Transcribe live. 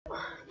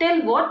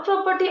Tell what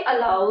property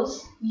allows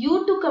you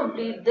to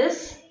complete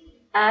this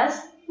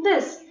as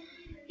this.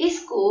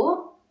 इसको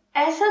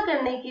ऐसा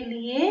करने के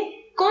लिए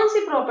कौन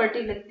सी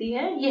प्रॉपर्टी लगती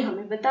है ये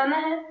हमें बताना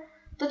है।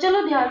 तो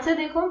चलो ध्यान से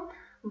देखो,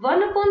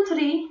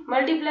 1/3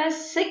 मल्टीप्लाई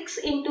 6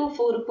 इंटू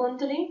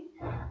 4/3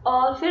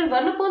 और फिर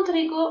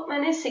 1/3 को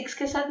मैंने 6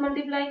 के साथ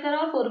मल्टीप्लाई करा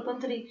और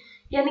 4/3,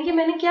 यानी कि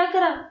मैंने क्या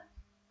करा,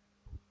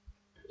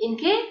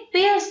 इनके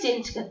पेयर्स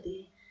चेंज कर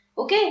दिए।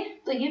 ओके,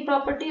 तो ये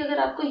प्रॉपर्टी अगर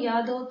आपको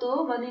याद हो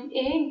तो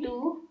 1a into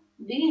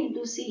b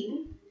into c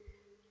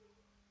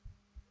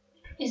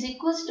is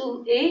equal to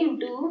a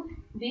into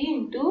b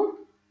into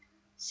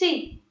c।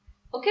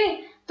 Okay,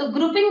 तो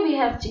ग्रुपिंग वी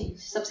हैव चेंज।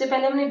 सबसे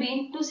पहले हमने b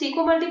इंटू c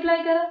को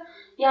मल्टीप्लाई करा,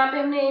 यहाँ पे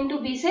हमने a इंटू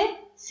b से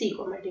c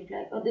को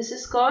मल्टीप्लाई करा। This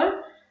is called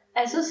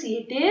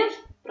associative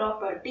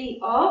property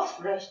of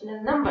rational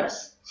numbers.